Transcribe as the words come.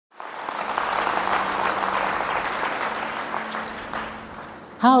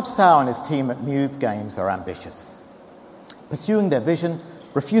Howard Sau and his team at Muse Games are ambitious. Pursuing their vision,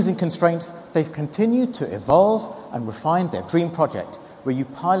 refusing constraints, they've continued to evolve and refine their dream project, where you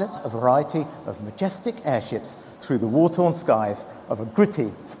pilot a variety of majestic airships through the war-torn skies of a gritty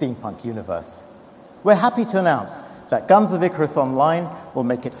steampunk universe. We're happy to announce that Guns of Icarus Online will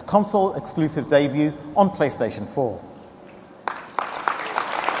make its console-exclusive debut on PlayStation 4.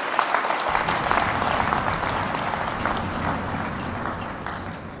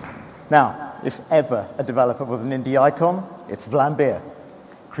 Now, if ever a developer was an indie icon, it's Vlambeer,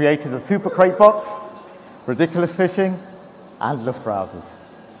 creators of Super Crate Box, Ridiculous Fishing, and Luftrausers.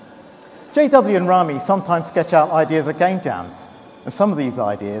 JW and Rami sometimes sketch out ideas at game jams, and some of these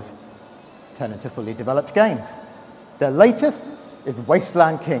ideas turn into fully developed games. Their latest is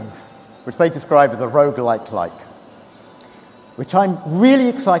Wasteland Kings, which they describe as a roguelike-like, which I'm really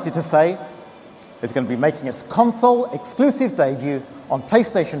excited to say is going to be making its console-exclusive debut on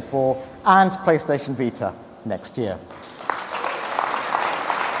PlayStation 4 and PlayStation Vita next year.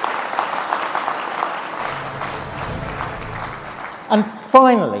 And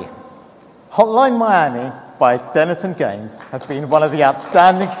finally, Hotline Miami by Denison Games has been one of the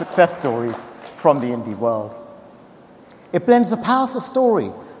outstanding success stories from the indie world. It blends a powerful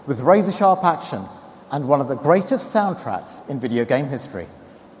story with razor-sharp action and one of the greatest soundtracks in video game history.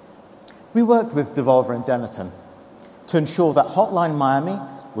 We worked with Devolver and Denison to ensure that Hotline Miami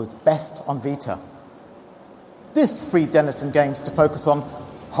was best on Vita. This freed Denison Games to focus on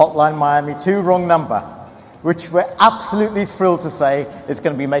Hotline Miami 2 Wrong Number, which we're absolutely thrilled to say is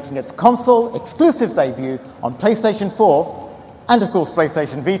going to be making its console-exclusive debut on PlayStation 4 and, of course,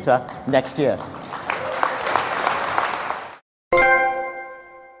 PlayStation Vita next year.